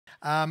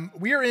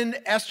We are in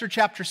Esther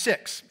chapter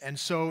 6, and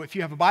so if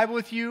you have a Bible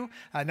with you,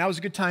 now is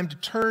a good time to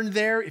turn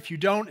there. If you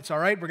don't, it's all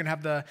right. We're going to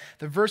have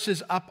the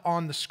verses up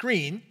on the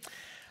screen.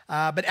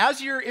 But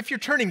if you're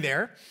turning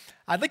there,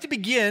 I'd like to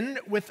begin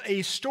with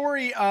a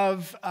story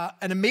of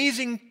an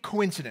amazing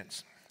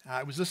coincidence.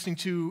 I was listening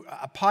to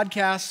a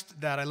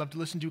podcast that I love to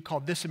listen to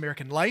called This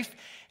American Life,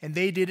 and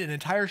they did an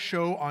entire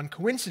show on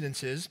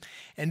coincidences,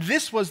 and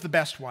this was the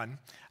best one.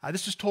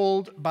 This was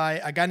told by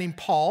a guy named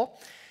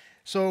Paul.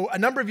 So a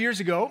number of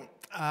years ago,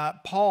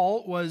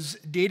 Paul was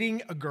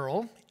dating a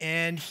girl,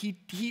 and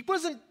he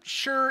wasn't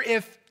sure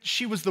if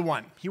she was the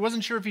one. He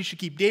wasn't sure if he should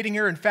keep dating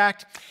her. In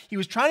fact, he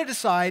was trying to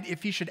decide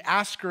if he should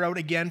ask her out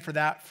again for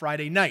that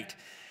Friday night.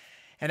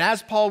 And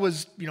as Paul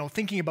was,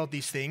 thinking about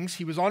these things,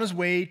 he was on his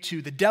way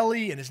to the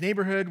deli in his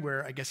neighborhood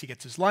where I guess he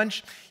gets his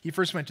lunch. He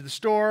first went to the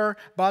store,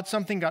 bought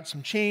something, got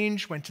some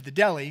change, went to the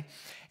deli.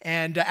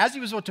 And as he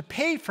was about to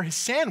pay for his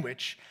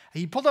sandwich,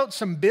 he pulled out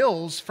some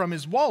bills from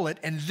his wallet,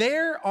 and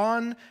there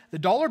on the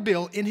dollar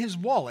bill in his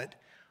wallet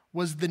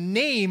was the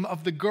name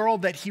of the girl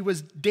that he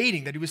was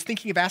dating, that he was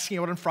thinking of asking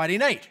out on Friday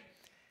night.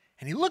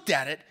 And he looked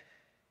at it,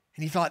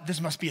 and he thought, this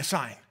must be a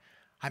sign.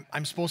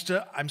 I'm supposed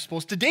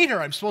to date her.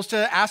 I'm supposed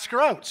to ask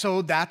her out.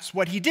 So that's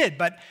what he did.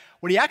 But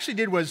what he actually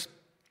did was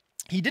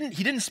he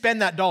didn't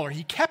spend that dollar.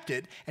 He kept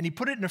it, and he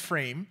put it in a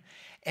frame,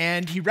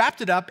 and he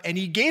wrapped it up, and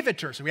he gave it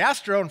to her. So we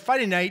asked her out on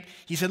Friday night.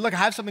 He said, look, I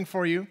have something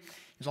for you.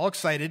 He was all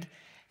excited.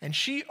 And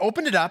she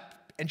opened it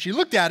up, and she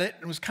looked at it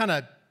and was kind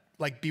of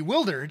like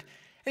bewildered.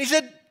 And he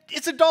said,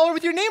 it's a dollar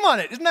with your name on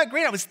it. Isn't that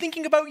great? I was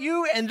thinking about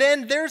you, and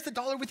then there's the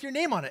dollar with your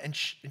name on it. And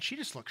she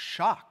just looked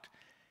shocked.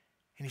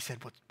 And he said,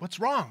 what's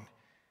wrong?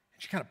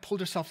 And she kind of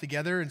pulled herself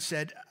together and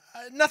said,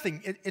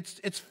 nothing.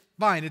 It's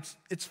fine.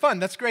 It's fun.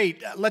 That's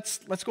great. Let's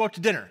go out to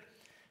dinner.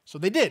 So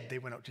they did. They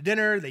went out to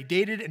dinner. They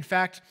dated. In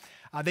fact,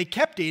 they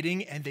kept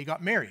dating, and they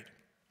got married.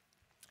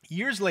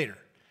 Years later,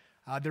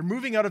 they're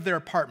moving out of their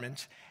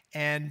apartment,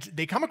 and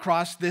they come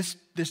across this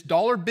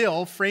dollar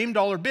bill, framed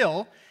dollar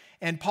bill,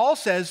 and Paul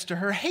says to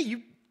her, hey,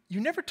 you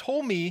never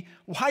told me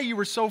why you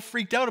were so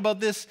freaked out about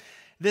this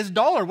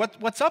dollar.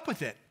 What's up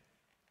with it?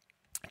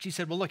 She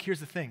said, well, look, here's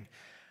the thing.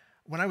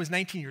 When I was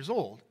 19 years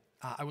old,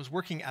 I was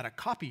working at a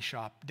copy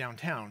shop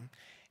downtown,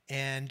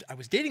 and I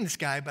was dating this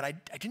guy, but I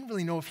didn't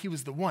really know if he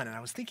was the one. And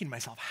I was thinking to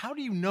myself, how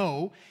do you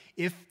know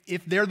if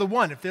they're the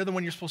one, if they're the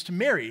one you're supposed to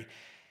marry?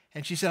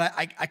 And she said,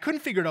 I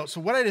couldn't figure it out.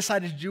 So what I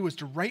decided to do was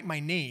to write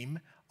my name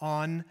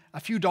on a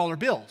few dollar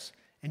bills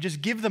and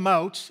just give them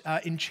out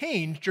in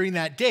change during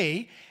that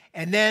day.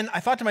 And then I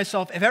thought to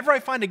myself, if ever I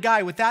find a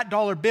guy with that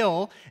dollar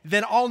bill,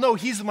 then I'll know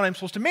he's the one I'm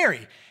supposed to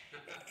marry.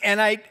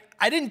 And I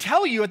didn't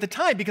tell you at the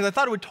time because I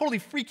thought it would totally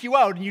freak you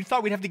out and you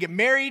thought we'd have to get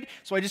married.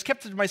 So I just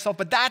kept it to myself.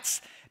 But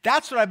that's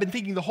what I've been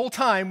thinking the whole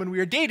time when we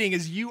were dating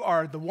is you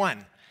are the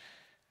one.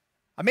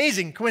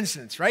 Amazing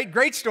coincidence, right?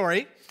 Great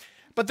story.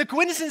 But the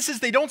coincidences,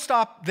 they don't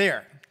stop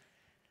there.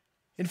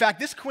 In fact,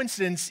 this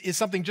coincidence is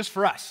something just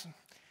for us.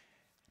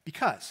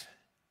 Because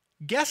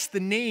guess the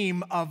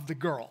name of the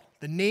girl,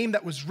 the name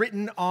that was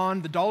written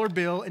on the dollar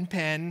bill in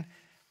pen.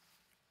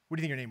 What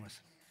do you think her name was?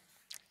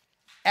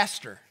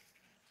 Esther.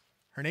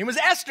 Her name was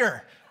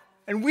Esther.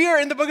 And we are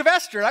in the book of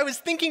Esther. I was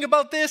thinking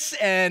about this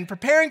and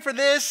preparing for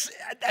this.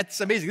 That's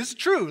amazing. This is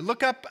true.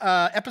 Look up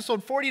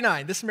episode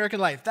 49, This American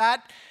Life.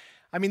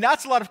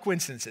 That's a lot of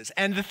coincidences.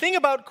 And the thing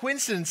about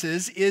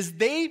coincidences is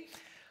they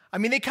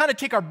kind of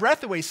take our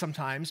breath away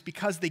sometimes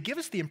because they give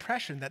us the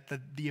impression that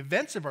the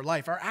events of our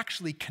life are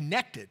actually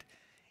connected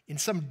in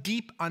some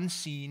deep,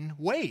 unseen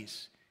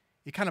ways.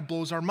 It kind of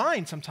blows our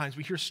mind sometimes.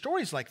 We hear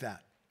stories like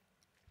that.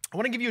 I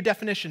want to give you a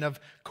definition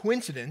of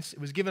coincidence. It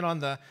was given on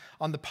the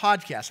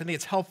podcast. I think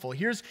it's helpful.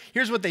 Here's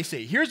what they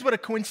say. Here's what a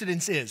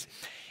coincidence is.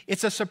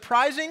 It's a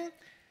surprising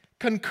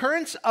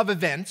concurrence of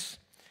events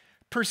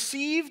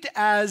perceived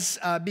as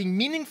being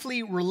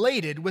meaningfully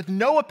related with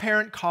no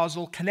apparent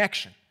causal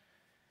connection.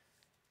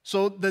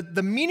 So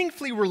the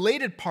meaningfully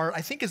related part,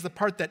 I think, is the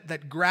part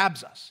that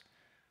grabs us.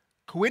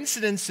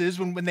 Coincidences,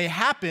 when they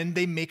happen,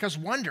 they make us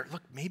wonder,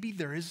 look, maybe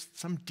there is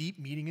some deep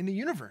meaning in the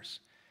universe.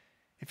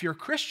 If you're a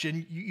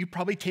Christian, you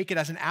probably take it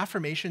as an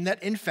affirmation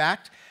that, in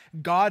fact,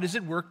 God is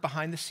at work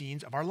behind the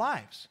scenes of our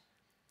lives.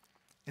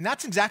 And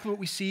that's exactly what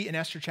we see in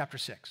Esther chapter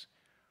 6.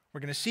 We're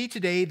going to see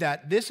today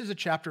that this is a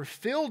chapter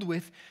filled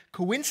with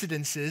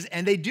coincidences,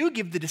 and they do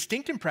give the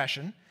distinct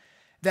impression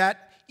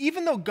that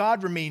even though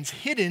God remains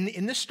hidden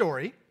in the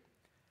story,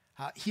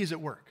 he is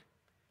at work.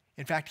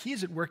 In fact, he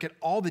is at work at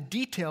all the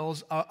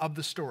details of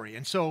the story.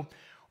 And so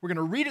we're going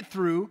to read it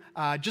through.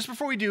 Just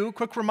before we do,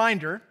 quick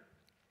reminder,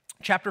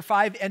 chapter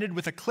 5 ended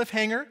with a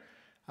cliffhanger.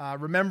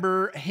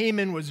 Remember,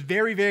 Haman was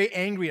very, very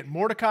angry at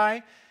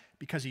Mordecai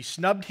because he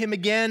snubbed him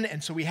again,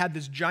 and so we had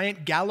this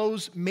giant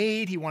gallows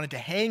made. He wanted to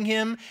hang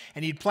him,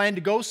 and he'd planned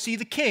to go see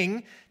the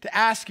king to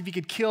ask if he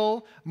could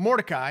kill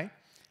Mordecai.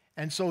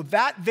 And so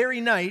that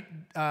very night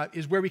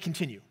is where we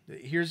continue.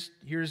 Here's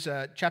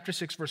chapter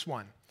 6, verse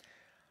 1.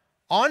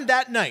 On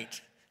that night,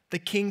 the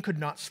king could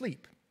not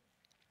sleep,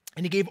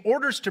 and he gave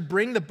orders to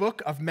bring the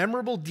book of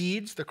memorable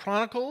deeds, the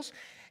Chronicles,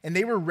 and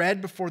they were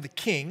read before the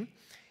king.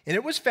 And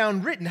it was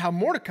found written how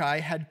Mordecai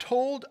had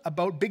told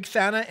about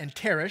Bigthana and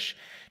Teresh,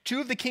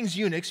 two of the king's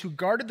eunuchs who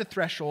guarded the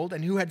threshold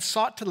and who had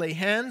sought to lay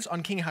hands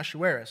on King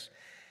Ahasuerus.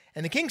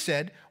 And the king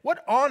said,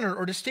 "What honor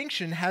or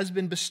distinction has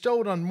been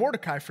bestowed on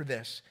Mordecai for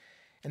this?"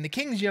 And the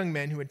king's young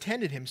men who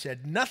attended him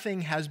said,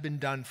 "Nothing has been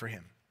done for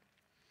him."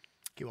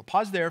 Okay, we'll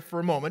pause there for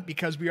a moment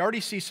because we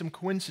already see some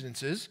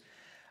coincidences.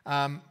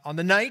 On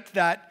the night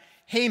that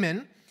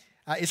Haman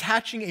is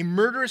hatching a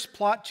murderous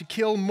plot to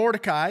kill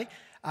Mordecai,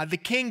 the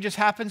king just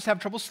happens to have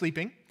trouble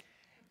sleeping,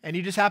 and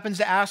he just happens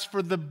to ask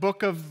for the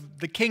book of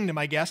the kingdom,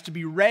 I guess, to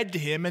be read to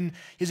him, and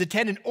his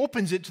attendant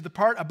opens it to the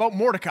part about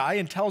Mordecai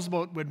and tells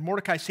about when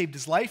Mordecai saved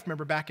his life,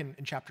 remember back in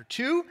chapter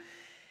 2,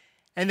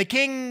 and the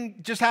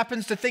king just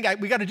happens to think,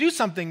 we got to do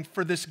something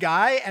for this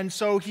guy, and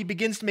so he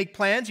begins to make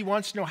plans. He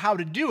wants to know how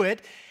to do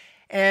it,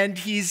 and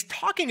he's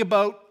talking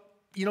about,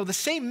 the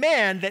same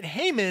man that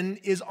Haman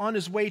is on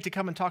his way to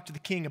come and talk to the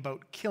king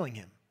about killing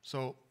him.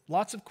 So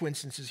lots of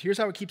coincidences. Here's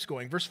how it keeps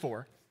going. Verse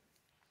 4,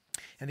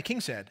 and the king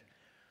said,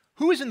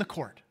 "Who is in the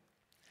court?"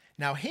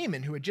 Now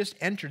Haman, who had just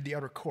entered the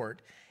outer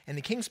court and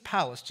the king's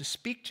palace to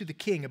speak to the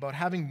king about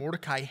having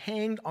Mordecai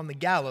hanged on the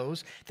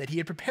gallows that he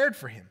had prepared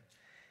for him.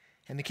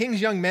 And the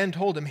king's young men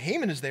told him,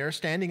 "Haman is there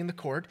standing in the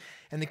court."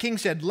 And the king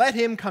said, "Let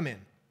him come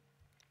in."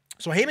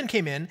 So Haman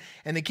came in,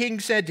 and the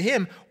king said to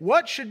him,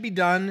 "What should be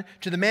done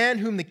to the man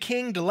whom the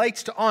king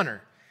delights to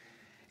honor?"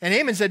 And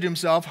Haman said to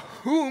himself,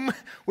 "Whom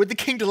would the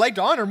king delight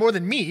to honor more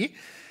than me?"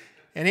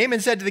 And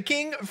Haman said to the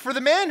king, "For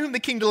the man whom the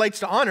king delights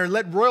to honor,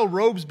 let royal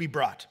robes be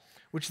brought,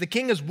 which the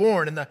king has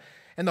worn,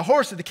 and the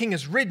horse that the king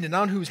has ridden, and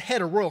on whose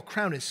head a royal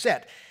crown is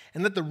set.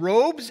 And let the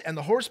robes and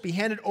the horse be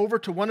handed over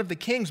to one of the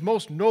king's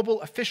most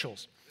noble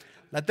officials.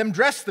 Let them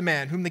dress the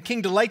man whom the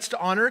king delights to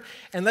honor,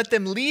 and let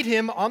them lead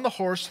him on the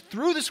horse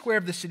through the square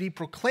of the city,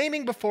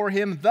 proclaiming before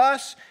him,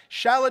 'Thus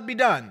shall it be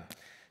done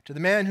to the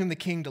man whom the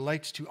king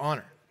delights to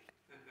honor.'"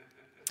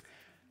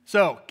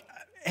 So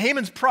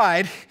Haman's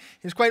pride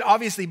is quite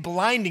obviously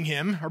blinded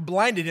him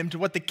to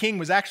what the king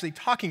was actually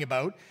talking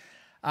about.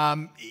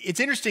 It's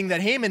interesting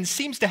that Haman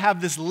seems to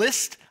have this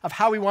list of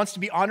how he wants to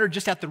be honored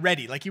just at the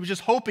ready. Like he was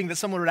just hoping that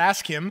someone would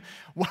ask him,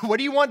 "What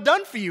do you want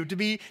done for you to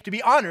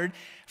be honored?"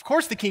 Of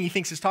course, the king, he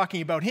thinks, is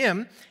talking about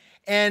him.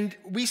 And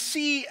we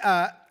see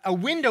a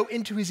window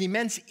into his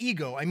immense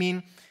ego. I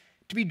mean,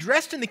 to be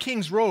dressed in the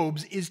king's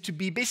robes is to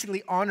be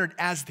basically honored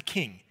as the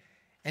king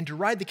and to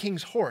ride the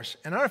king's horse.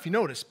 And I don't know if you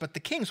noticed, but the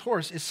king's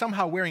horse is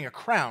somehow wearing a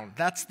crown.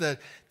 That's the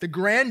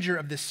grandeur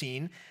of this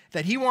scene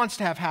that he wants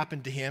to have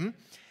happen to him.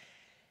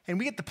 And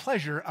we get the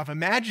pleasure of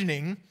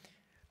imagining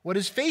what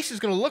his face is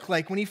going to look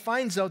like when he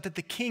finds out that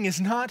the king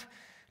is not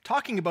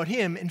talking about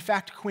him. In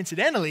fact,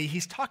 coincidentally,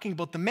 he's talking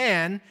about the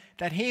man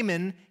that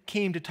Haman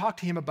came to talk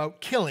to him about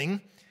killing,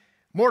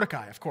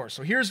 Mordecai, of course.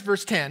 So here's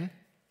verse 10.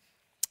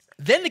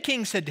 Then the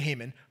king said to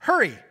Haman,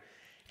 "Hurry,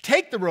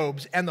 take the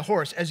robes and the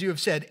horse, as you have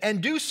said,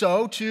 and do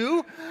so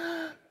to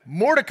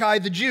Mordecai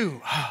the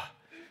Jew,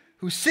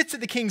 who sits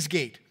at the king's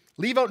gate.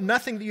 Leave out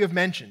nothing that you have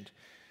mentioned."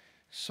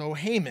 So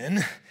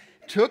Haman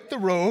took the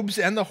robes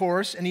and the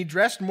horse, and he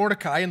dressed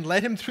Mordecai and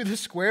led him through the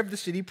square of the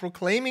city,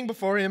 proclaiming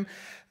before him,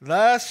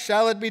 "Thus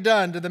shall it be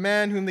done to the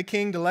man whom the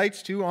king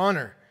delights to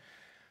honor."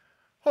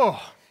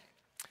 Oh,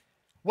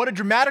 what a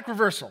dramatic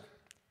reversal.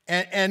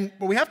 And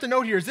what we have to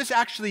note here is this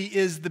actually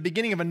is the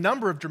beginning of a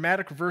number of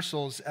dramatic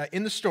reversals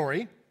in the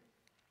story.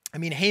 I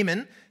mean,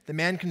 Haman, the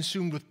man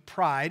consumed with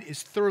pride,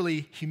 is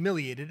thoroughly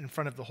humiliated in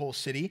front of the whole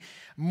city.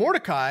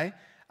 Mordecai,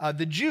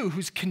 the Jew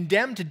who's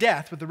condemned to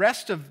death with the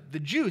rest of the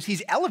Jews,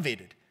 he's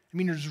elevated. I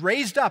mean, he's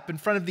raised up in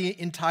front of the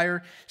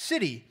entire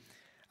city.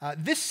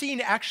 This scene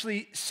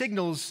actually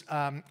signals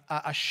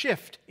a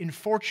shift in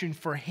fortune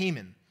for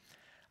Haman,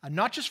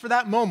 not just for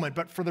that moment,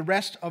 but for the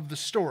rest of the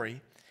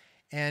story.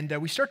 And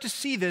we start to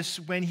see this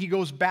when he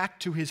goes back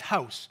to his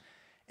house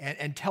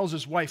and tells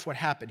his wife what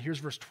happened. Here's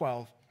verse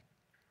 12.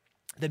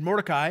 Then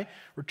Mordecai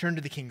returned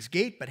to the king's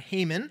gate, but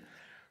Haman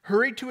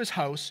hurried to his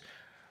house,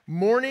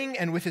 mourning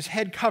and with his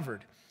head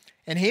covered.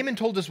 And Haman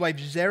told his wife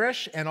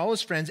Zeresh and all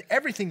his friends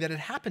everything that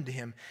had happened to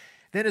him.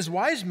 Then his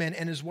wise men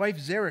and his wife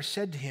Zeresh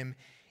said to him,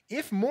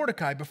 "If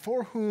Mordecai,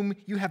 before whom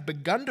you have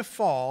begun to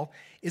fall,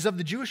 is of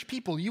the Jewish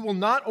people, you will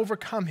not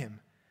overcome him,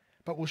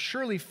 but will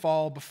surely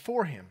fall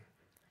before him."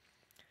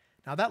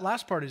 Now that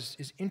last part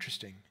is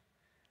interesting.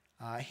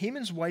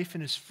 Haman's wife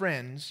and his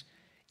friends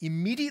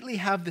immediately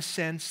have the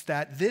sense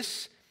that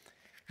this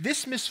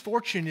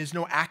misfortune is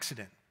no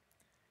accident,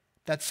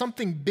 that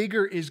something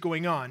bigger is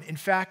going on. In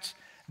fact,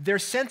 their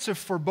sense of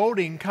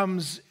foreboding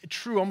comes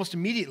true almost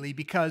immediately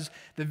because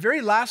the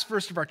very last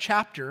verse of our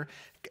chapter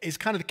is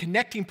kind of the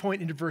connecting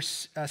point into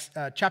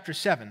chapter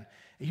 7.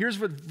 Here's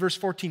what verse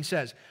 14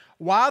 says.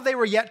 While they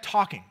were yet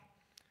talking,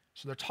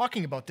 so they're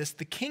talking about this,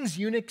 the king's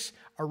eunuchs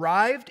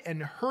arrived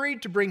and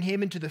hurried to bring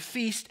Haman to the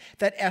feast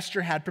that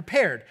Esther had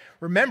prepared.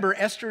 Remember,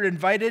 Esther had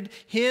invited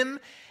him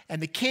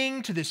and the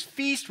king to this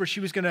feast where she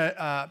was going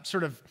to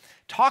sort of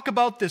talk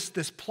about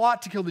this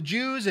plot to kill the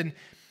Jews. And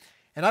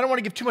I don't want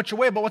to give too much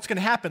away about what's going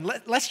to happen.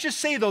 Let's just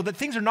say, though, that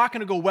things are not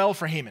going to go well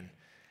for Haman.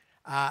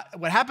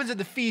 what happens at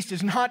the feast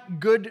is not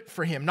good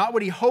for him, not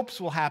what he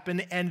hopes will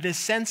happen, and this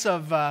sense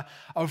of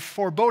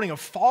foreboding, of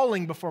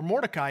falling before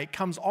Mordecai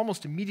comes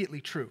almost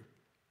immediately true.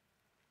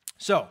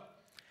 So,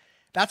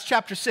 that's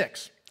chapter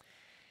 6.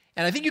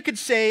 And I think you could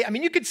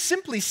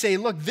simply say,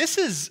 look, this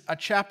is a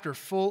chapter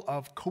full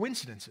of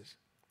coincidences.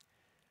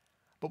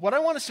 But what I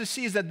want us to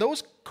see is that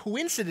those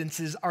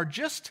coincidences are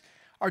just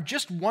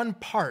one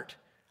part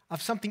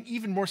of something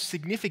even more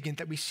significant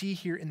that we see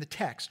here in the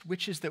text,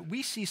 which is that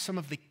we see some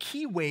of the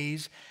key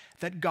ways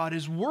that God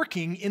is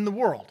working in the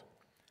world.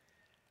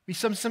 We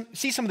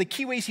see some of the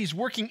key ways he's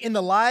working in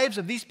the lives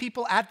of these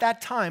people at that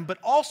time, but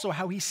also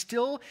how he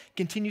still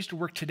continues to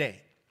work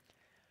today.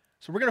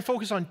 So we're going to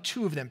focus on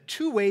two of them,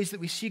 two ways that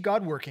we see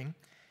God working,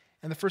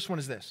 and the first one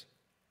is this.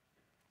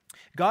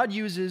 God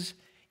uses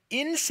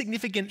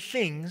insignificant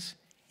things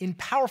in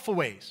powerful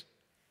ways.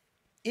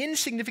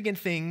 Insignificant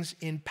things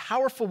in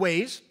powerful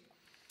ways.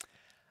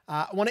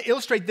 I want to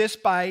illustrate this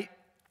by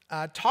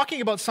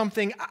talking about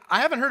something.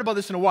 I haven't heard about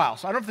this in a while,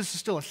 so I don't know if this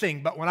is still a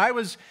thing, but when I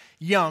was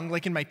young,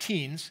 like in my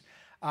teens,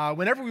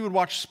 whenever we would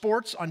watch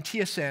sports on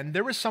TSN,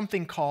 there was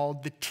something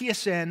called the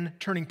TSN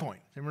Turning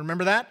Point. Anyone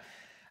remember that?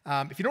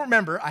 If you don't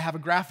remember, I have a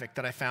graphic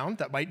that I found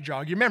that might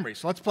jog your memory.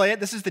 So let's play it.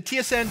 This is the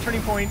TSN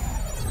Turning Point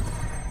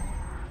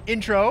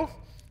intro.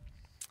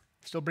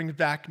 Still brings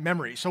back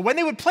memories. So when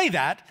they would play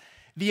that,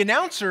 the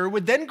announcer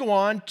would then go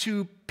on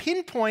to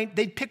pinpoint,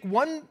 they'd pick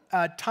one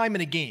time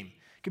in a game.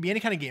 It could be any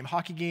kind of game,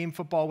 hockey game,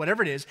 football,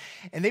 whatever it is.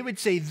 And they would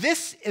say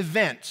this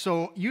event,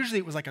 so usually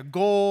it was like a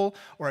goal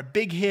or a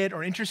big hit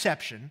or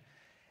interception.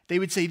 They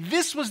would say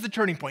this was the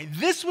turning point.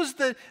 This was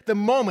the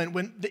moment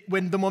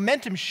when the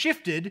momentum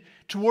shifted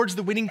towards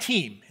the winning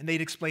team. And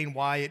they'd explain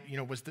why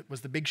it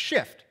was the big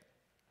shift.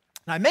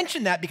 Now I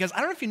mention that because I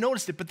don't know if you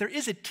noticed it, but there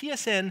is a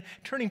TSN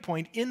turning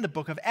point in the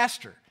book of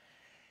Esther.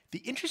 The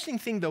interesting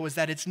thing, though, is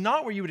that it's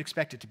not where you would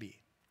expect it to be.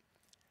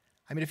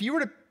 I mean, if you were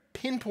to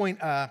pinpoint,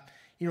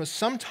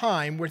 some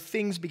time where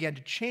things began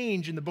to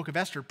change in the book of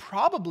Esther,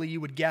 probably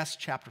you would guess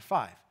chapter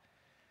 5.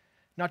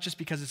 Not just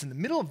because it's in the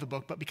middle of the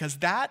book, but because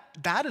that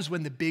is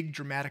when the big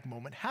dramatic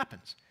moment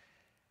happens.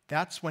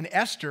 That's when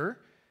Esther,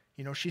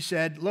 she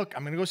said, look,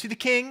 I'm going to go see the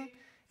king.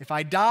 If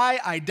I die,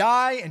 I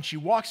die. And she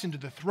walks into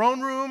the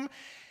throne room,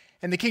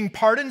 and the king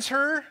pardons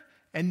her,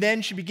 and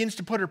then she begins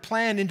to put her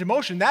plan into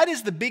motion. That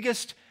is the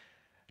biggest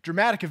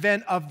dramatic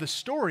event of the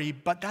story,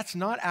 but that's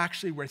not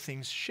actually where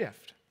things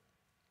shift.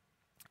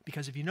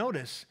 Because if you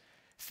notice,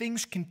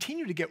 things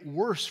continue to get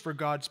worse for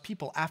God's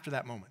people after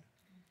that moment.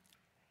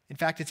 In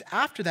fact, it's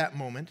after that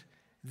moment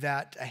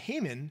that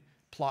Haman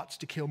plots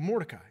to kill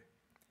Mordecai.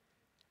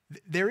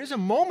 There is a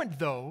moment,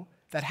 though,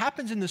 that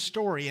happens in the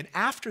story, and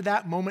after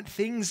that moment,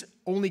 things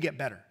only get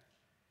better.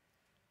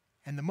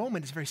 And the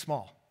moment is very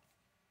small.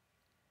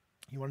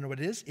 You want to know what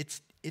it is?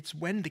 It's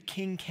when the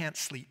king can't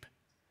sleep.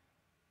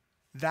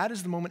 That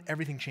is the moment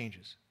everything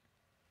changes.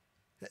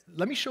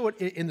 Let me show it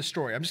in the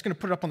story. I'm just going to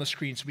put it up on the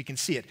screen so we can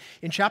see it.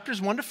 In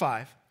chapters 1 to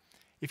 5,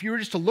 if you were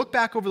just to look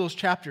back over those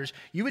chapters,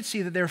 you would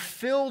see that they're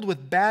filled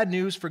with bad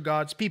news for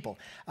God's people.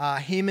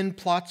 Haman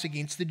plots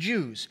against the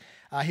Jews.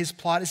 His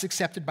plot is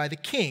accepted by the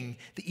king.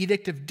 The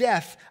edict of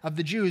death of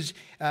the Jews,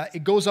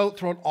 it goes out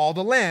throughout all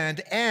the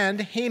land,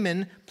 and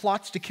Haman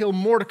plots to kill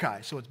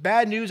Mordecai. So it's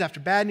bad news after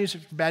bad news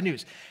after bad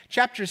news.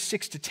 Chapters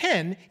 6 to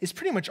 10 is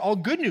pretty much all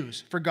good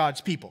news for God's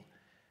people.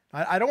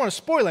 I don't want to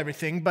spoil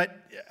everything, but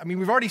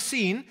we've already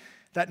seen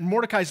that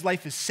Mordecai's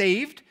life is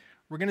saved.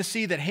 We're going to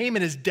see that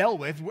Haman is dealt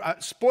with.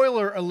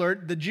 Spoiler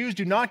alert, the Jews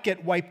do not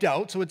get wiped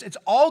out, so it's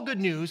all good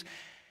news.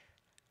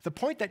 The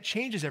point that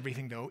changes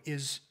everything, though,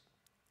 is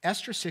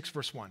Esther 6,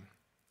 verse 1,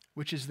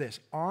 which is this: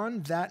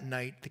 on that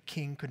night, the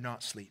king could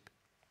not sleep.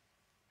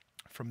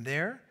 From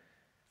there,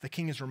 the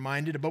king is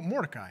reminded about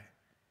Mordecai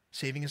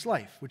saving his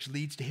life, which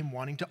leads to him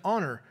wanting to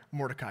honor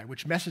Mordecai,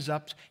 which messes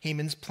up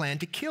Haman's plan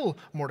to kill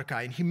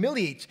Mordecai and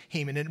humiliates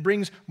Haman. And it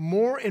brings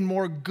more and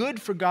more good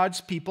for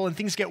God's people, and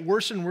things get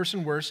worse and worse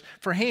and worse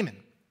for Haman.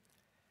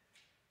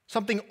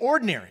 Something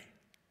ordinary,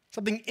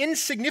 something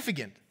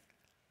insignificant,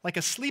 like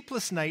a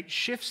sleepless night,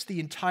 shifts the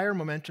entire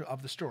momentum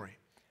of the story.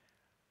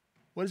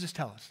 What does this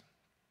tell us?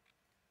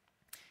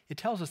 It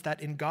tells us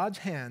that in God's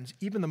hands,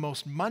 even the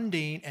most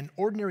mundane and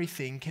ordinary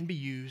thing can be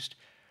used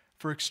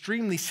for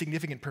extremely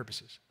significant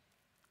purposes.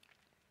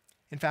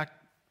 In fact,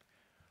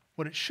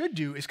 what it should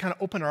do is kind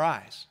of open our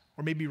eyes,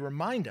 or maybe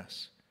remind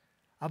us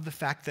of the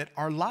fact that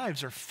our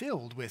lives are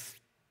filled with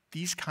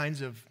these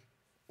kinds of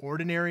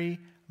ordinary,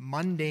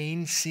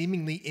 mundane,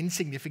 seemingly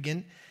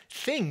insignificant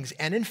things.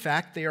 And in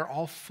fact, they are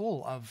all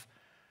full of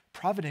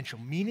providential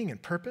meaning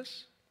and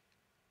purpose.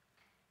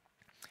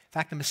 In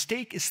fact, the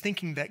mistake is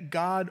thinking that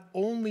God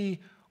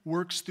only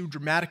works through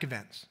dramatic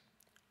events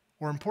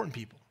or important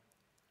people.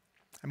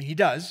 He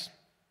does.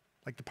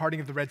 Like the parting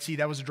of the Red Sea,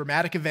 that was a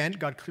dramatic event.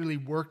 God clearly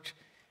worked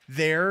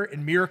there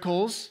in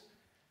miracles.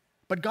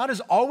 But God has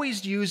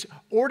always used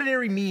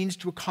ordinary means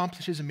to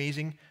accomplish his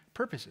amazing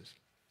purposes.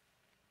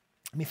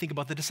 Think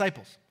about the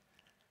disciples.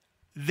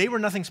 They were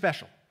nothing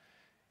special.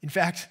 In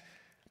fact,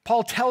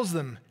 Paul tells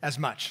them as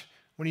much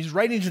when he's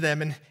writing to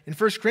them in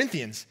 1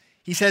 Corinthians.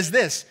 He says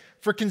this,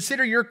 "For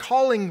consider your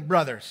calling,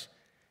 brothers.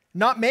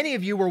 Not many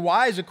of you were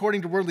wise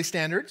according to worldly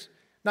standards.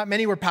 Not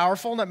many were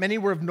powerful. Not many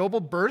were of noble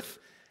birth.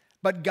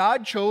 But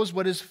God chose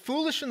what is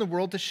foolish in the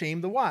world to shame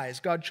the wise.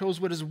 God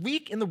chose what is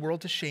weak in the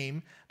world to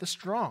shame the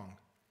strong."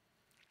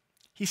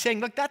 He's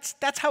saying, look,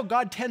 that's how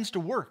God tends to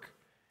work.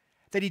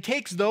 That he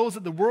takes those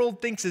that the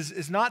world thinks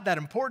is not that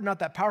important, not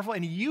that powerful,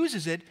 and he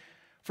uses it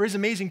for his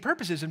amazing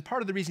purposes. And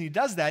part of the reason he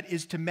does that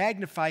is to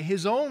magnify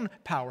his own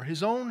power,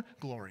 his own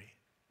glory.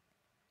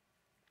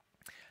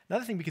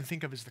 Another thing we can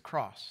think of is the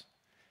cross.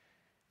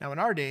 Now, in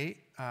our day,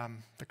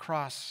 the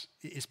cross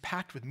is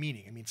packed with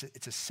meaning. I mean,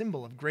 it's a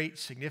symbol of great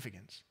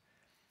significance.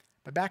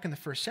 But back in the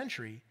first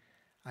century,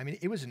 I mean,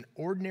 it was an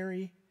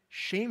ordinary,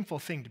 shameful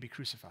thing to be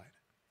crucified.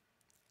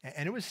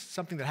 And it was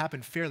something that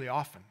happened fairly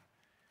often.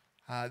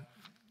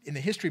 In the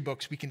history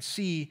books, we can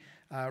see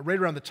right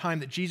around the time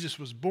that Jesus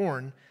was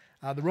born,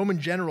 the Roman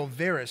general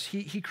Varus,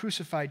 he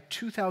crucified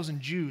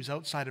 2,000 Jews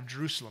outside of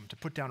Jerusalem to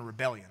put down a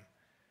rebellion.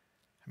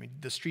 I mean,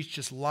 the streets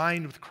just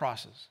lined with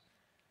crosses.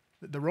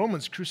 The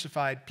Romans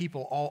crucified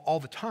people all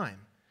the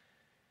time.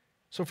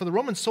 So for the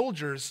Roman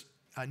soldiers,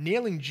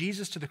 nailing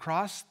Jesus to the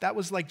cross, that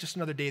was like just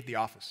another day at the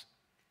office.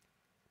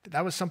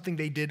 That was something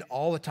they did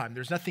all the time.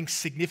 There's nothing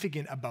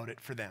significant about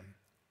it for them.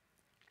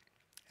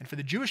 And for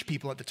the Jewish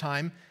people at the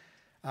time,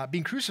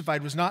 being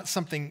crucified was not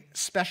something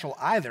special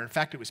either. In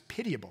fact, it was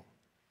pitiable.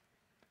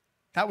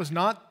 That was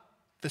not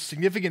the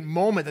significant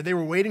moment that they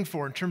were waiting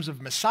for in terms of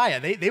Messiah.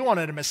 They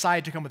wanted a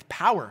Messiah to come with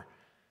power.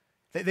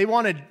 They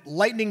wanted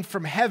lightning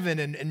from heaven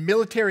and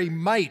military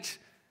might.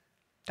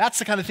 That's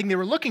the kind of thing they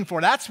were looking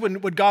for. That's when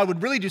God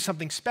would really do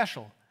something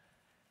special.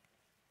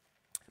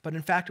 But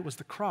in fact, it was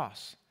the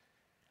cross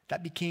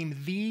that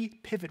became the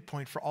pivot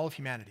point for all of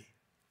humanity.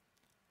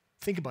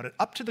 Think about it.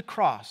 Up to the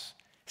cross,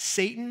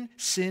 Satan,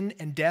 sin,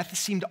 and death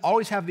seemed to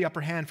always have the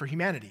upper hand for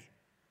humanity.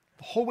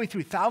 The whole way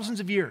through, thousands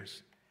of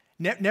years.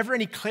 Never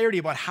any clarity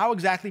about how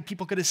exactly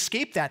people could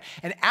escape that.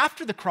 And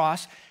after the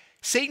cross,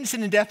 Satan,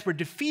 sin, and death were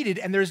defeated,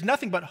 and there is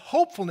nothing but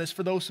hopefulness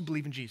for those who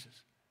believe in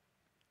Jesus.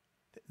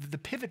 The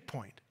pivot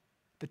point,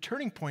 the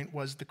turning point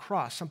was the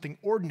cross, something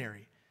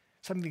ordinary,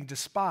 something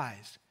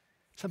despised,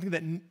 something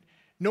that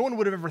no one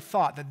would have ever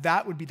thought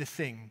that would be the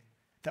thing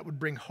that would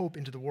bring hope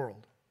into the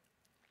world.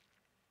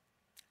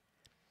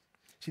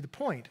 See, the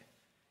point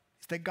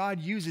is that God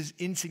uses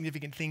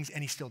insignificant things,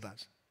 and he still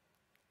does.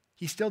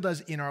 He still does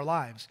in our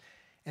lives.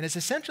 And it's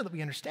essential that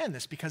we understand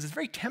this because it's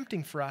very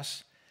tempting for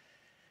us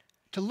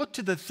to look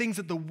to the things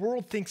that the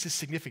world thinks is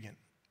significant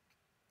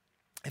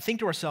and think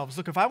to ourselves,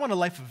 look, if I want a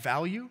life of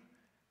value,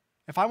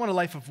 if I want a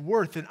life of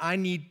worth, then I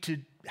need to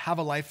have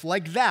a life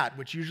like that,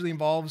 which usually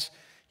involves,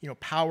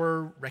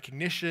 power,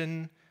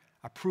 recognition,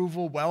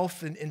 approval,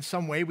 wealth in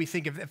some way. We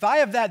think if I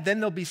have that, then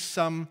there'll be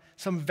some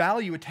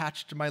value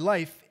attached to my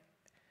life.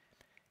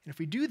 And if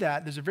we do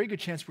that, there's a very good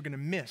chance we're going to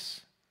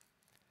miss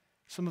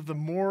some of the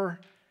more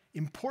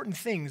important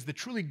things, the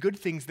truly good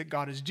things that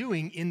God is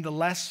doing in the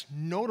less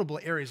notable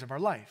areas of our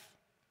life.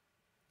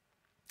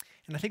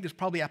 And I think there's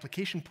probably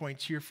application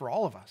points here for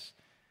all of us,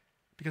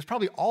 because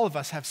probably all of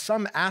us have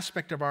some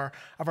aspect of our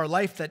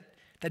life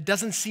that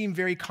doesn't seem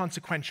very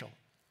consequential.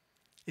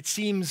 It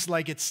seems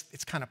like it's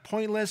kind of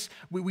pointless.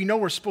 We know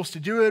we're supposed to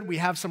do it. We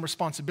have some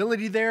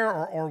responsibility there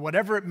or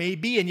whatever it may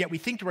be, and yet we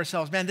think to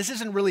ourselves, man, this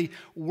isn't really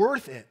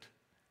worth it.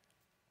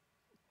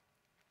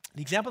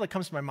 The example that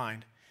comes to my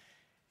mind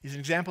is an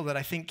example that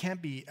I think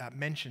can't be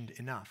mentioned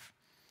enough,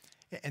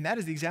 and that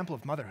is the example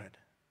of motherhood.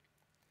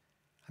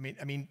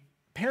 I mean,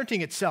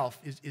 parenting itself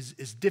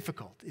is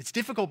difficult. It's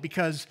difficult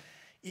because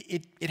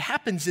it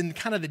happens in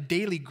kind of the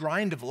daily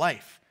grind of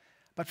life.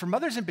 But for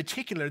mothers in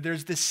particular,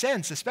 there's this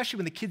sense, especially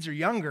when the kids are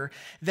younger,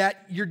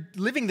 that you're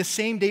living the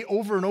same day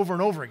over and over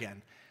and over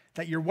again.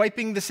 That you're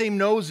wiping the same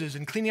noses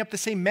and cleaning up the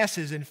same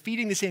messes and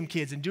feeding the same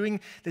kids and doing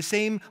the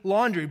same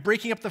laundry,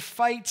 breaking up the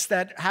fights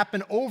that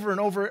happen over and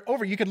over and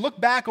over. You could look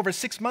back over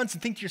 6 months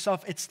and think to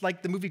yourself, it's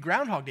like the movie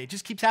Groundhog Day. It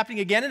just keeps happening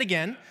again and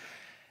again,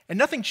 and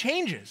nothing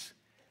changes.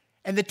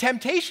 And the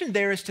temptation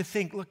there is to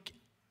think, look,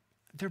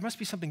 there must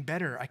be something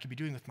better I could be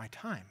doing with my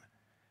time.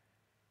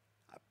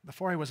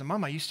 Before I was a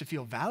mom, I used to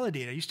feel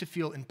validated. I used to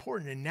feel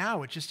important, and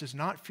now it just does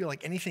not feel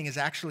like anything is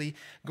actually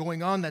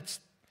going on that's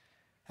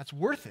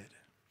worth it.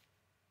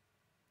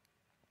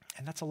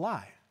 And that's a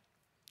lie.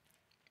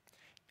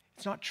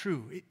 It's not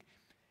true.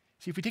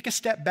 See, if we take a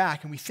step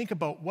back and we think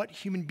about what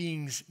human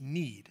beings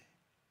need,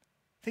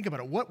 think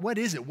about it. What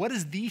is it? What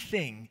is the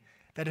thing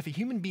that if a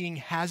human being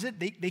has it,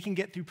 they can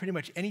get through pretty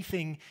much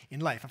anything in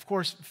life? Of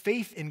course,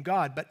 faith in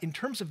God, but in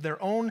terms of their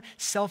own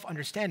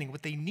self-understanding,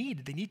 what they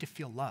need to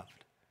feel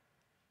loved.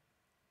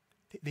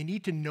 They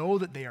need to know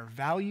that they are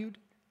valued,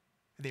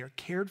 they are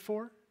cared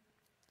for.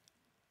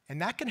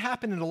 And that can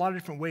happen in a lot of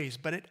different ways,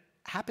 but it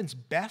happens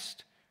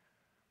best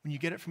when you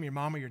get it from your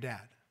mom or your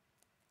dad.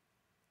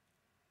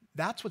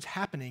 That's what's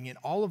happening in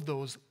all of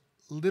those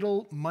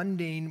little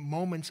mundane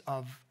moments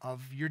of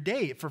your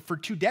day for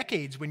 2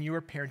 decades when you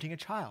were parenting a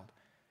child.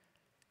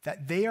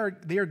 That they are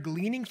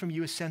gleaning from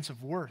you a sense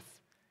of worth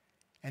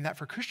And that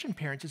for Christian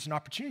parents, it's an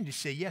opportunity to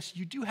say, yes,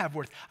 you do have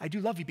worth. I do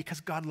love you because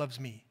God loves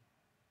me.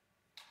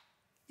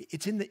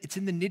 It's in the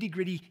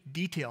nitty-gritty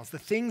details, the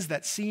things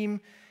that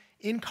seem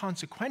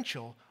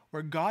inconsequential,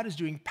 where God is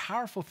doing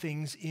powerful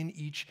things in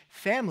each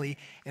family,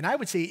 and I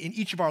would say in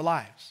each of our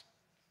lives.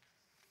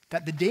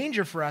 That the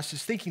danger for us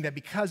is thinking that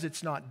because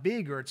it's not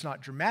big or it's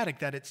not dramatic,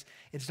 that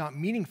it's not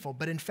meaningful.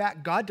 But in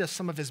fact, God does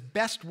some of his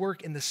best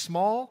work in the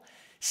small,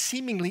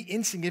 seemingly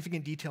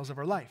insignificant details of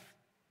our life.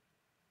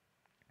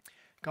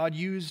 God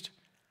used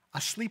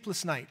a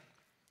sleepless night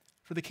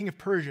for the king of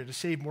Persia to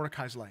save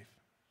Mordecai's life.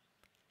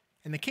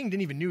 And the king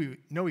didn't even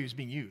know he was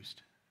being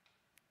used.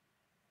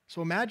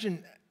 So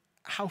imagine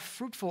how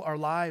fruitful our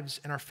lives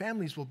and our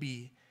families will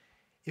be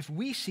if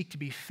we seek to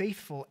be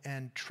faithful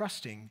and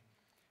trusting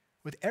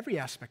with every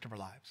aspect of our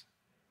lives,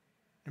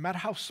 no matter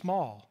how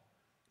small,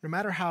 no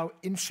matter how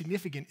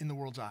insignificant in the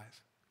world's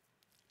eyes,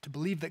 to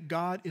believe that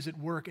God is at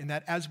work and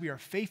that as we are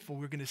faithful,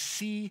 we're going to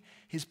see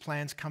his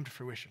plans come to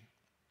fruition.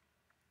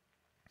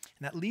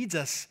 And that leads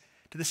us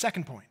to the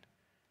second point.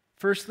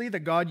 Firstly,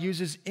 that God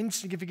uses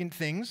insignificant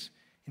things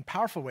in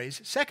powerful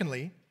ways.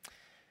 Secondly,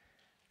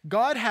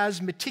 God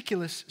has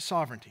meticulous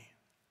sovereignty.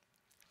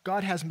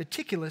 God has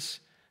meticulous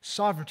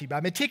sovereignty. By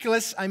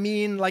meticulous, I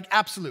mean like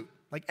absolute,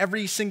 like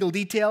every single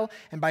detail.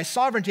 And by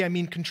sovereignty, I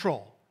mean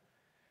control.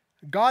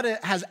 God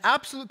has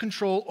absolute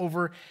control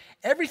over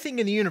everything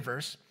in the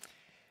universe.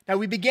 Now,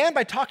 we began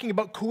by talking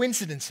about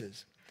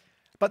coincidences.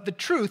 But the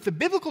truth, the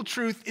biblical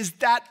truth, is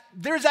that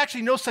there is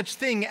actually no such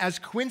thing as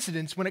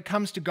coincidence when it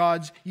comes to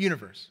God's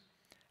universe.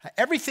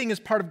 Everything is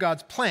part of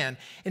God's plan.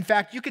 In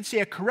fact, you could say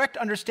a correct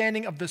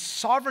understanding of the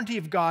sovereignty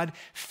of God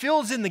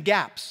fills in the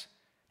gaps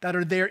that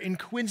are there in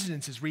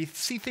coincidences, where you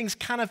see things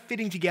kind of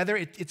fitting together.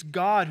 It's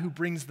God who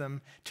brings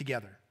them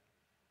together.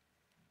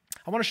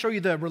 I want to show you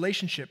the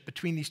relationship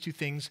between these two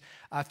things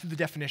through the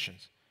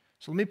definitions.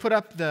 So let me put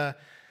up the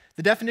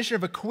definition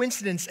of a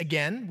coincidence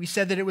again. We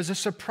said that it was a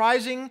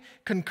surprising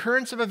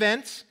concurrence of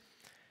events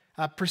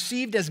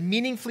perceived as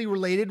meaningfully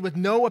related with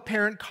no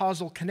apparent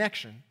causal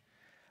connection.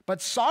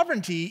 But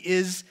sovereignty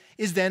is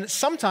then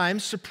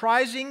sometimes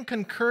surprising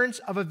concurrence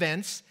of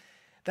events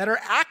that are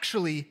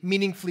actually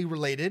meaningfully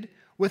related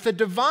with a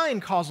divine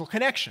causal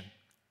connection.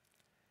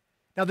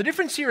 Now, the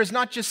difference here is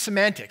not just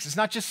semantics. It's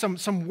not just some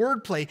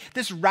wordplay.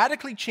 This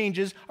radically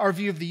changes our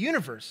view of the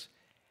universe.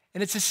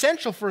 And it's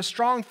essential for a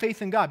strong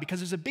faith in God, because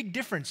there's a big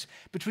difference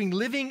between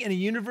living in a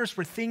universe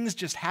where things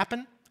just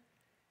happen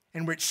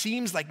and where it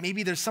seems like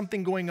maybe there's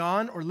something going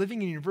on, or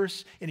living in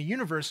a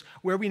universe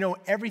where we know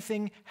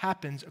everything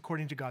happens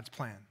according to God's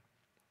plan.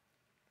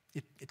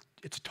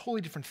 It's a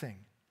totally different thing.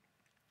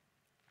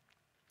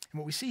 And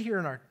what we see here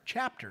in our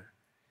chapter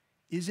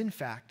is, in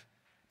fact,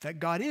 that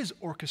God is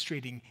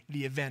orchestrating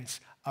the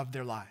events of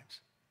their lives,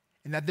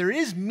 and that there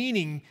is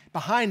meaning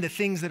behind the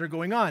things that are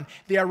going on.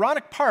 The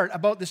ironic part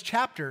about this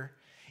chapter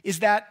is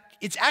that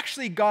it's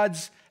actually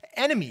God's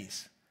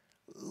enemies,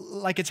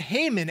 like it's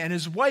Haman and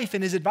his wife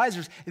and his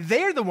advisors.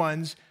 They're the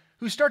ones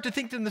who start to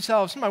think to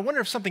themselves, I wonder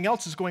if something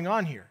else is going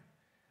on here.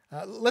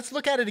 Let's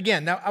look at it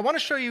again. Now, I want to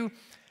show you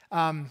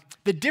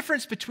the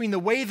difference between the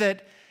way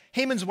that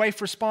Haman's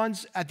wife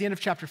responds at the end of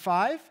chapter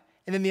 5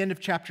 and then the end of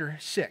chapter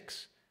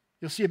 6.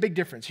 You'll see a big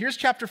difference. Here's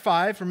chapter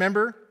 5.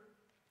 Remember,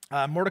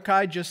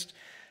 Mordecai just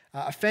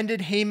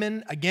offended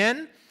Haman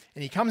again,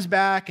 and he comes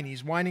back and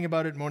he's whining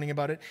about it, moaning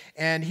about it.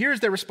 And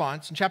here's their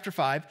response in chapter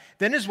 5.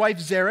 Then his wife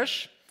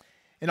Zeresh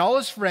and all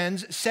his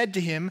friends said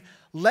to him,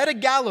 "Let a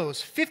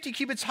gallows 50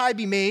 cubits high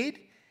be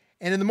made,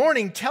 and in the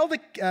morning tell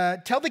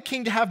the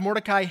king to have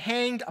Mordecai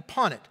hanged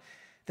upon it.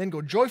 Then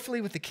go joyfully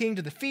with the king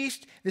to the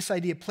feast." This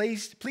idea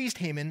pleased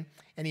Haman,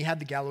 and he had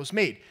the gallows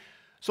made.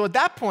 So at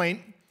that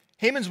point,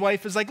 Haman's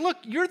wife is like, "Look,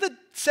 you're the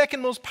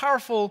second most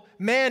powerful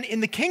man in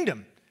the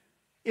kingdom.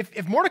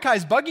 If Mordecai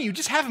is bugging you,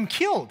 just have him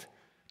killed.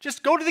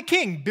 Just go to the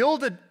king,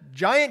 build a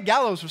giant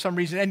gallows for some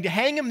reason, and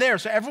hang him there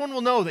so everyone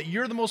will know that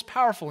you're the most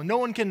powerful and no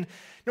one can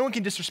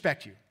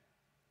disrespect you."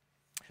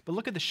 But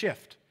look at the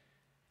shift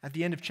at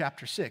the end of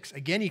chapter 6.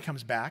 Again, he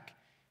comes back.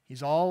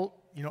 He's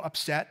all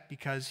upset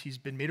because he's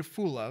been made a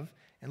fool of.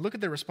 And look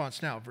at their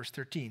response now, verse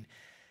 13.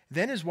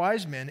 Then his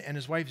wise men and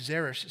his wife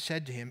Zeresh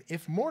said to him,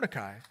 "If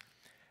Mordecai,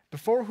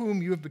 before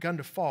whom you have begun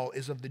to fall,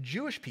 is of the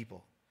Jewish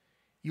people,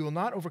 you will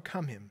not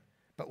overcome him,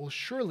 but will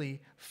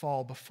surely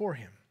fall before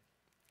him."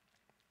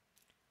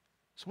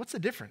 So what's the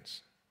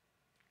difference?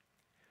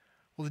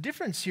 Well, the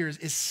difference here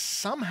is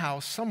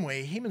somehow, some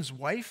way, Haman's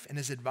wife and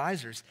his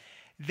advisors,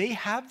 they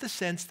have the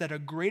sense that a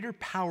greater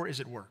power is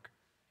at work.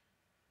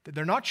 That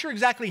they're not sure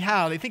exactly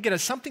how. They think it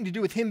has something to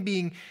do with him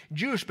being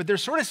Jewish, but they're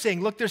sort of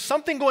saying, look, there's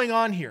something going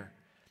on here.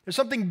 There's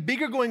something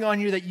bigger going on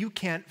here that you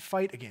can't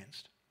fight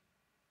against.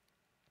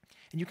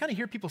 And you kind of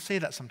hear people say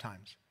that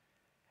sometimes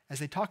as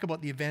they talk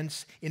about the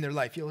events in their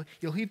life. You'll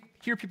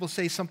hear people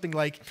say something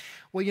like,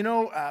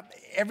 well,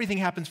 everything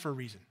happens for a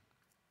reason.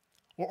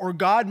 Or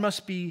God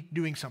must be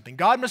doing something.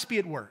 God must be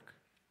at work.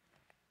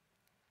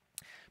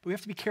 But we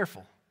have to be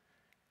careful,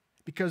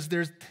 because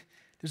there's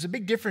a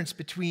big difference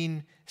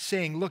between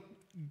saying, look,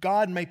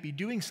 God might be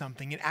doing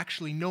something, and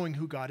actually knowing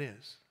who God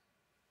is.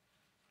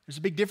 There's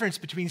a big difference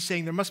between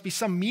saying there must be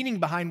some meaning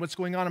behind what's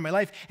going on in my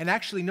life and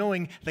actually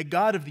knowing the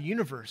God of the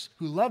universe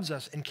who loves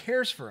us and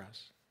cares for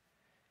us.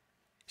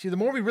 See, the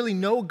more we really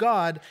know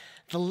God,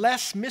 the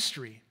less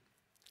mystery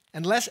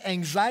and less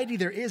anxiety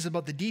there is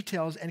about the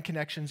details and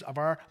connections of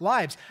our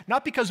lives.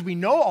 Not because we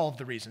know all of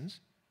the reasons,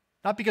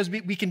 not because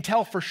we can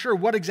tell for sure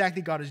what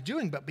exactly God is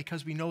doing, but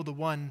because we know the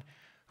one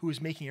who is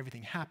making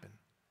everything happen.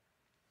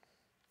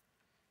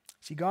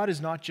 See, God is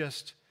not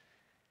just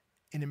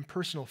an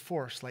impersonal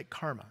force like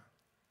karma,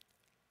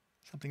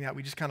 something that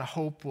we just kind of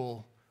hope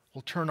will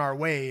turn our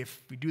way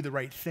if we do the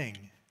right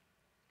thing.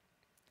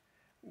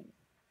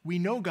 We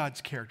know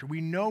God's character.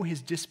 We know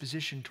his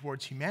disposition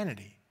towards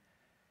humanity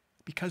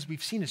because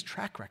we've seen his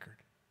track record.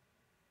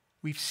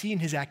 We've seen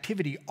his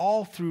activity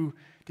all through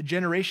the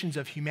generations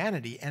of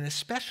humanity, and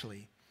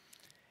especially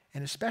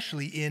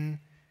in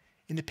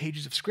the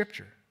pages of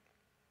Scripture.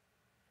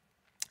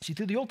 See,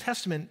 through the Old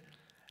Testament,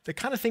 the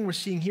kind of thing we're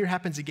seeing here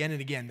happens again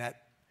and again, that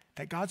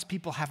God's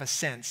people have a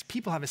sense.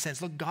 People have a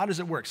sense, look, God is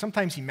at work.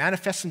 Sometimes he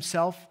manifests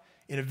himself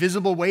in a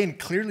visible way, and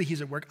clearly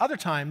he's at work. Other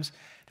times,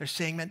 they're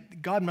saying, man,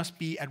 God must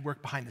be at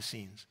work behind the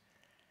scenes.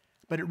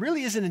 But it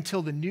really isn't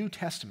until the New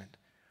Testament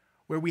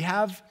where we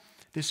have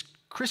this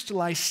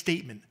crystallized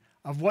statement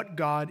of what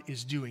God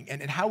is doing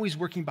and how he's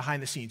working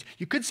behind the scenes.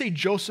 You could say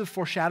Joseph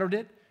foreshadowed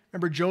it.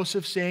 Remember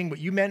Joseph saying, what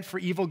you meant for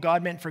evil,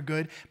 God meant for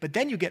good. But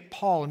then you get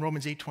Paul in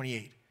Romans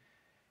 8:28.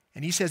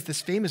 And he says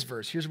this famous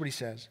verse. Here's what he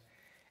says.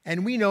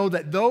 And we know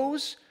that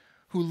those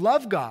who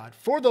love God,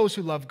 for those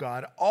who love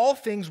God, all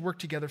things work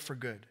together for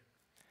good,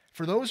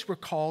 for those who are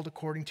called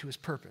according to his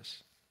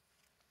purpose.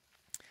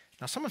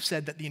 Now, some have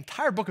said that the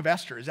entire book of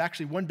Esther is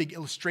actually one big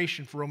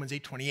illustration for Romans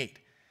 8:28,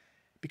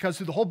 because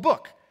through the whole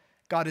book,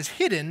 God is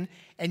hidden,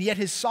 and yet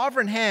his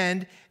sovereign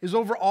hand is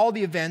over all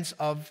the events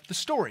of the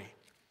story.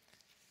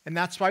 And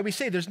that's why we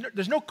say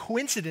there's no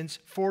coincidence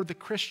for the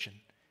Christian.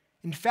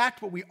 In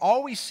fact, what we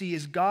always see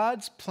is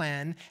God's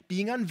plan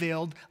being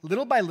unveiled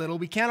little by little.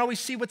 We can't always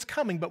see what's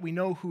coming, but we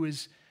know who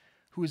is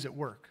at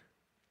work.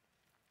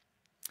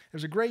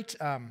 There's a great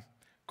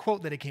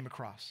quote that I came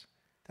across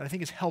that I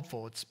think is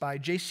helpful. It's by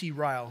J.C.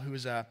 Ryle, who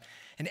is an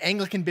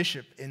Anglican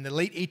bishop in the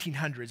late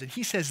 1800s, and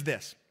he says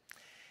this.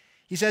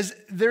 He says,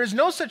 there is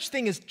no such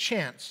thing as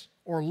chance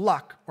or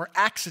luck or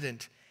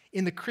accident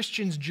in the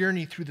Christian's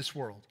journey through this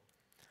world.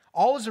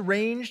 All is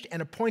arranged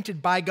and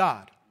appointed by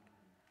God.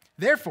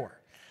 Therefore,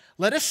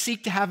 let us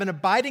seek to have an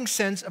abiding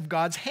sense of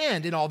God's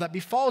hand in all that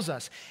befalls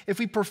us. If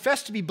we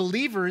profess to be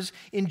believers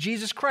in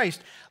Jesus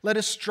Christ, let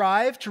us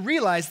strive to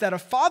realize that a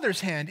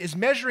Father's hand is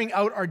measuring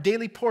out our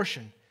daily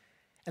portion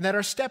and that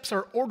our steps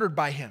are ordered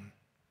by him.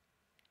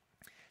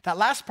 That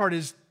last part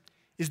is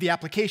the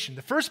application.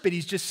 The first bit,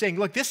 he's just saying,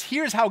 look,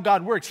 here's how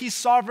God works. He's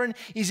sovereign.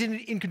 He's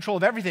in control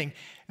of everything.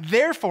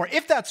 Therefore,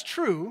 if that's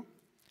true,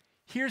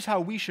 here's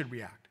how we should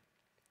react.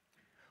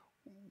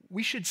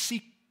 We should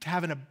seek to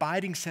have an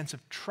abiding sense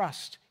of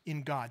trust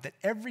in God, that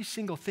every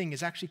single thing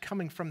is actually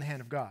coming from the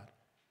hand of God.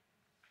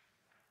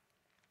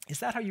 Is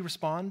that how you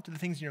respond to the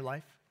things in your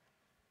life?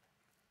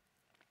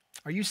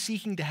 Are you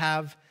seeking to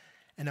have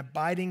an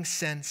abiding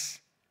sense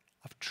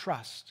of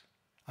trust,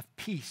 of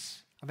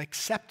peace, of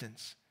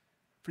acceptance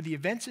for the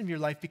events in your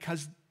life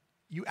because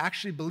you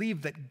actually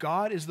believe that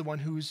God is the one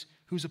who's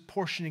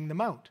apportioning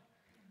them out,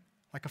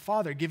 like a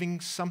father giving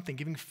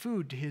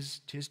food to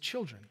his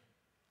children?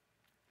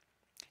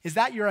 Is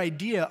that your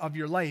idea of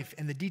your life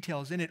and the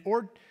details in it?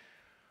 Or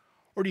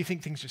do you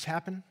think things just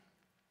happen?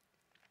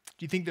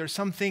 Do you think there are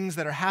some things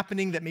that are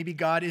happening that maybe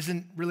God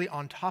isn't really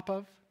on top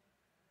of?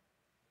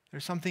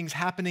 There's some things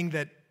happening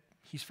that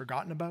he's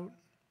forgotten about?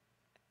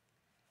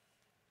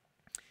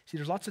 See,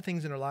 there's lots of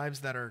things in our lives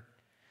that are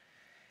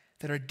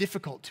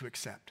difficult to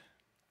accept.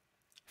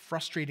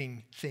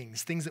 Frustrating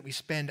things that we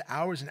spend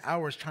hours and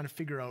hours trying to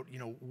figure out,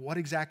 what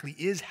exactly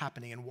is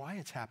happening and why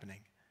it's happening.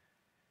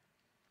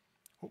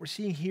 What we're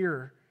seeing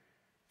here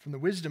from the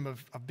wisdom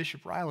of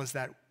Bishop Ryle is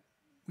that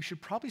we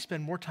should probably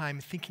spend more time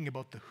thinking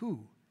about the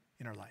who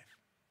in our life.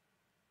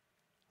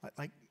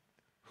 Like,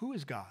 who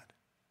is God?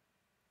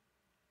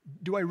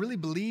 Do I really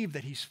believe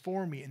that he's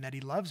for me and that he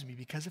loves me?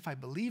 Because if I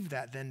believe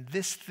that, then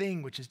this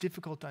thing, which is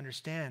difficult to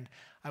understand,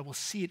 I will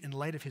see it in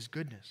light of his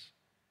goodness,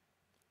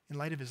 in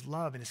light of his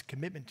love and his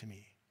commitment to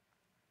me.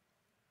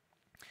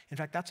 In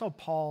fact, that's how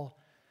Paul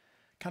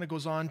kind of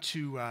goes on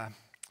to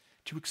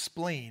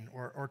explain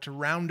or to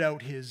round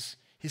out his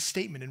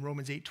statement in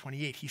Romans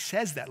 8:28. He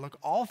says that, look,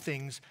 all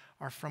things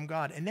are from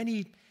God. And then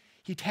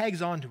he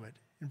tags onto it.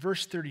 In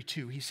verse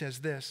 32, he says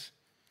this.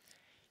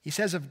 He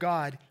says of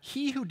God,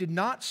 he who did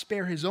not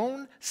spare his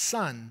own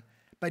son,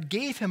 but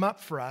gave him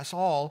up for us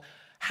all,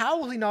 how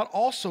will he not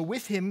also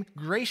with him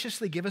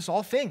graciously give us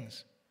all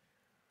things?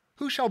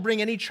 Who shall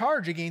bring any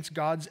charge against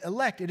God's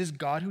elect? It is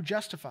God who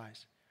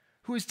justifies.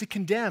 Who is to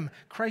condemn?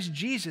 Christ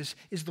Jesus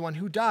is the one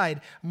who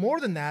died. More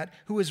than that,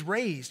 who is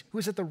raised, who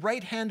is at the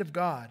right hand of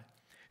God,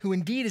 who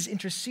indeed is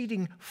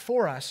interceding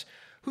for us.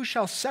 Who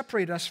shall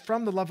separate us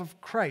from the love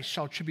of Christ?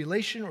 Shall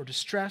tribulation or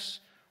distress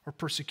or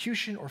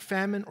persecution or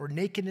famine or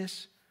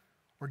nakedness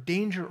or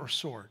danger or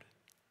sword?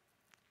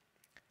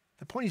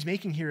 The point he's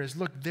making here is,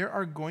 look, there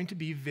are going to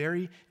be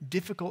very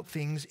difficult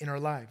things in our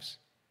lives.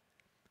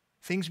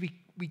 Things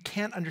we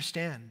can't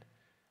understand.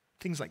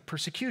 Things like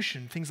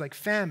persecution, things like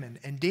famine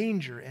and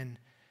danger and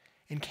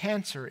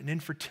cancer and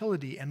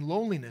infertility and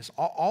loneliness,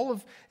 all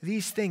of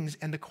these things.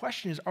 And the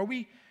question is, are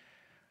we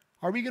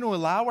going to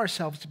allow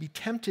ourselves to be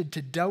tempted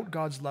to doubt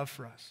God's love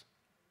for us?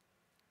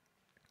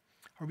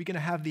 Are we going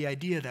to have the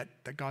idea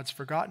that God's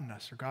forgotten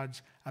us or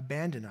God's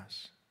abandoned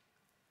us?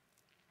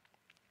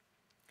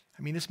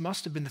 I mean, this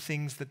must have been the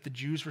things that the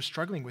Jews were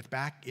struggling with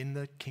back in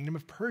the kingdom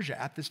of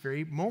Persia at this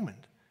very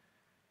moment.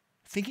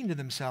 Thinking to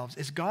themselves,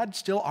 is God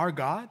still our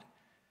God?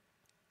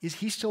 Is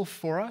he still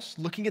for us?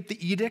 Looking at the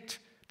edict,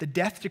 the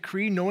death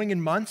decree, knowing in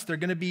months they're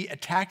going to be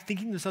attacked,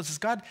 thinking to themselves, does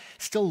God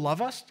still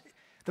love us?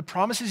 The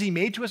promises he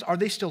made to us, are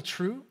they still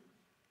true?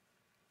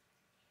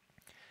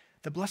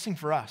 The blessing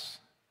for us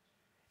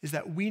is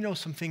that we know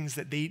some things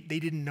that they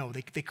didn't know,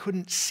 they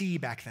couldn't see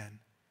back then.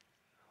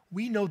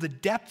 We know the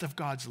depth of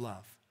God's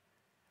love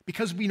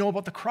because we know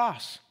about the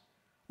cross.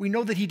 We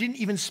know that he didn't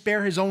even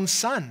spare his own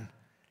son,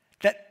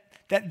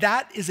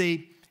 that is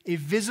a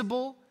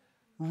visible,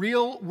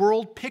 real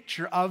world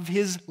picture of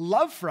his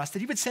love for us, that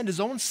he would send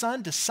his own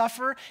son to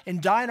suffer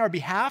and die on our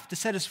behalf to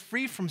set us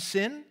free from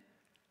sin.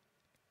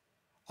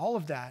 All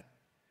of that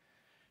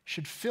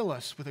should fill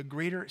us with a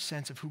greater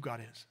sense of who God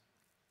is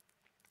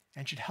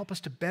and should help us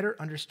to better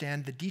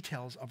understand the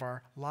details of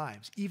our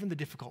lives, even the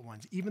difficult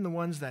ones, even the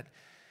ones that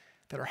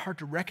are hard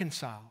to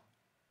reconcile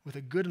with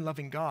a good and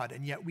loving God.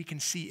 And yet we can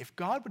see if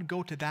God would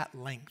go to that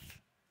length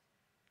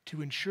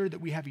to ensure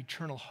that we have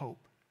eternal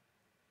hope,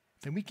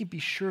 then we can be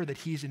sure that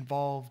he's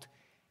involved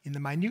in the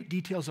minute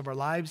details of our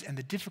lives and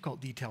the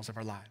difficult details of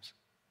our lives.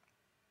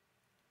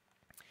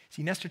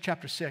 See, in Esther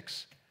chapter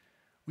 6,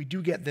 we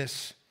do get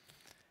this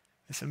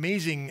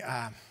amazing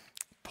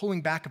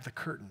pulling back of the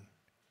curtain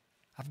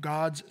of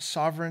God's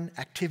sovereign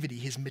activity,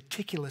 his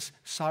meticulous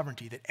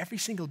sovereignty, that every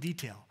single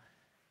detail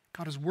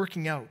God is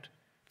working out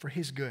for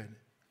his good.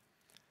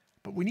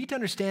 But we need to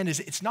understand is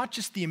it's not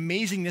just the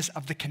amazingness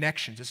of the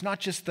connections. It's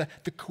not just the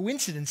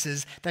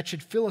coincidences that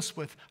should fill us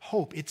with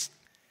hope. It's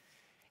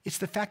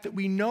the fact that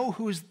we know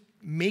who is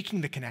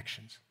making the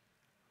connections.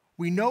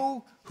 We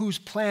know whose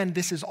plan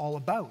this is all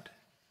about.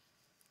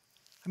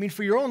 I mean,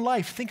 for your own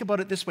life, think about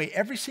it this way.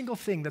 Every single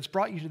thing that's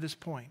brought you to this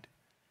point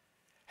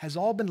has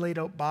all been laid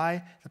out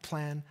by the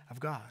plan of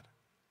God.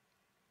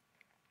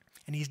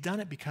 And he's done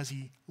it because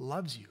he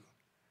loves you.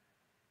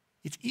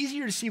 It's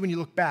easier to see when you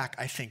look back,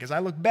 I think. As I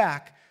look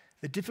back,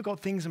 the difficult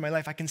things in my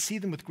life, I can see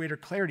them with greater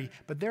clarity,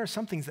 but there are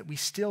some things that we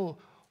still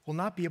will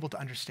not be able to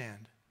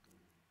understand.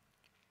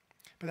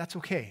 But that's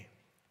okay.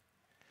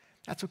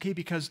 That's okay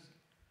because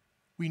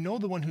we know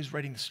the one who's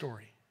writing the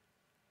story.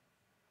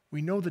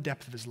 We know the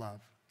depth of his love.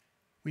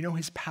 We know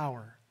his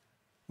power.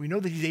 We know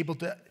that he's able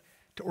to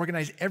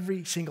organize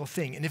every single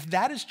thing. And if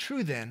that is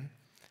true, then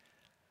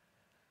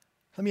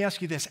let me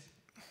ask you this.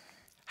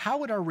 How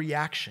would our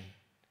reaction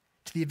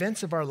to the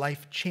events of our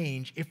life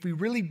change if we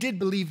really did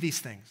believe these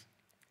things?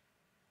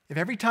 If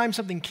every time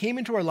something came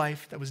into our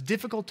life that was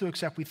difficult to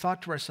accept, we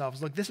thought to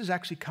ourselves, look, this has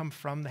actually come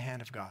from the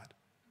hand of God.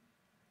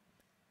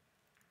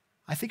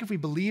 I think if we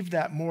believed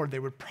that more,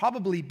 there would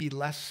probably be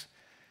less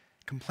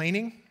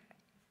complaining,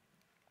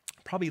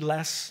 probably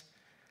less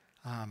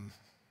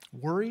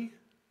worry,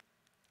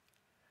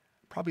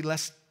 probably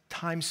less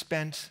time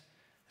spent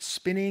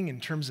spinning in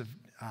terms of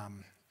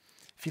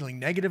feeling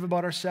negative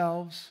about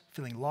ourselves,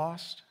 feeling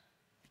lost.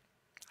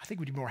 I think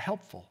we'd be more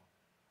helpful,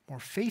 more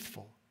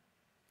faithful,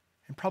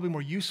 and probably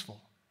more useful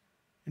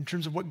in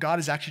terms of what God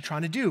is actually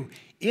trying to do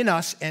in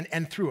us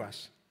and through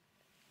us.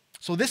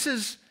 So this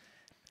is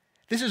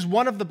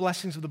one of the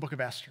blessings of the book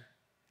of Esther,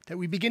 that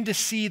we begin to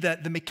see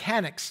the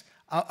mechanics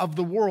of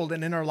the world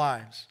and in our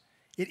lives.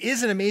 It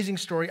is an amazing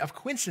story of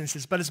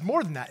coincidences, but it's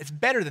more than that. It's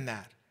better than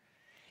that.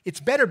 It's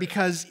better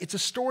because it's a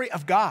story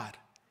of God.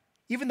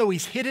 Even though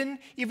he's hidden,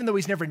 even though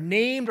he's never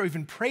named or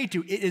even prayed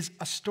to, it is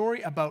a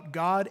story about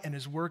God and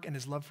his work and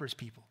his love for his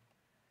people.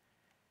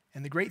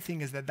 And the great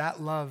thing is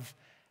that love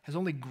has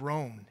only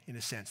grown, in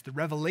a sense. The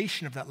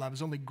revelation of that love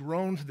has only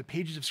grown through the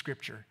pages of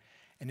Scripture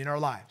and in our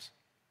lives.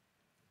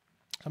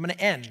 So I'm going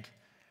to end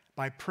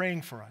by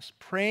praying for us,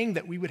 praying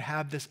that we would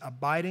have this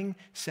abiding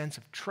sense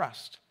of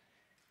trust,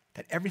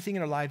 that everything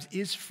in our lives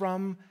is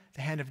from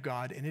the hand of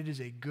God, and it is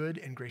a good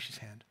and gracious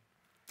hand.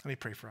 Let me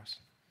pray for us.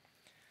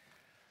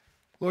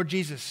 Lord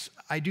Jesus,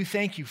 I do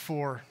thank you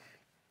for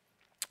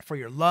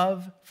your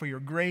love, for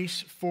your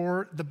grace,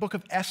 for the book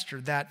of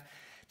Esther that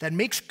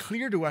makes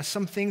clear to us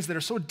some things that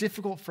are so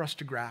difficult for us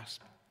to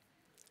grasp.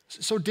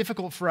 So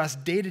difficult for us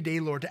day to day,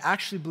 Lord, to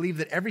actually believe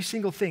that every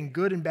single thing,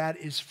 good and bad,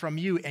 is from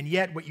you. And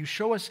yet what you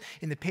show us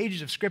in the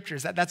pages of Scripture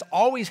is that that's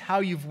always how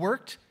you've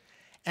worked,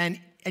 and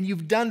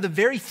you've done the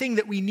very thing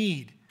that we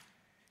need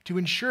to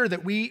ensure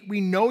that we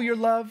know your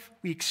love,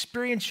 we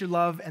experience your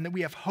love, and that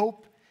we have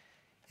hope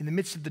in the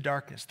midst of the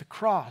darkness. The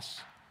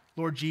cross,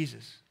 Lord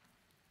Jesus,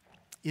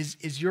 is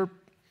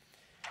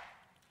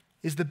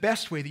the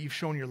best way that you've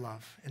shown your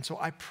love. And so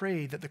I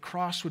pray that the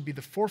cross would be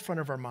the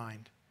forefront of our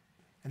mind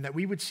and that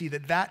we would see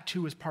that that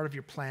too is part of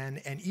your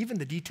plan, and even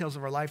the details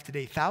of our life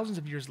today, thousands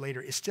of years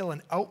later, is still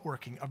an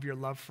outworking of your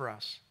love for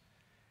us.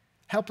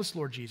 Help us,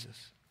 Lord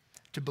Jesus,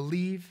 to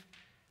believe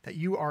that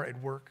you are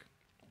at work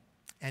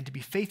and to be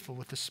faithful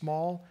with the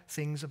small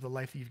things of the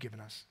life that you've given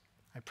us.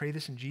 I pray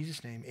this in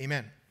Jesus' name.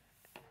 Amen.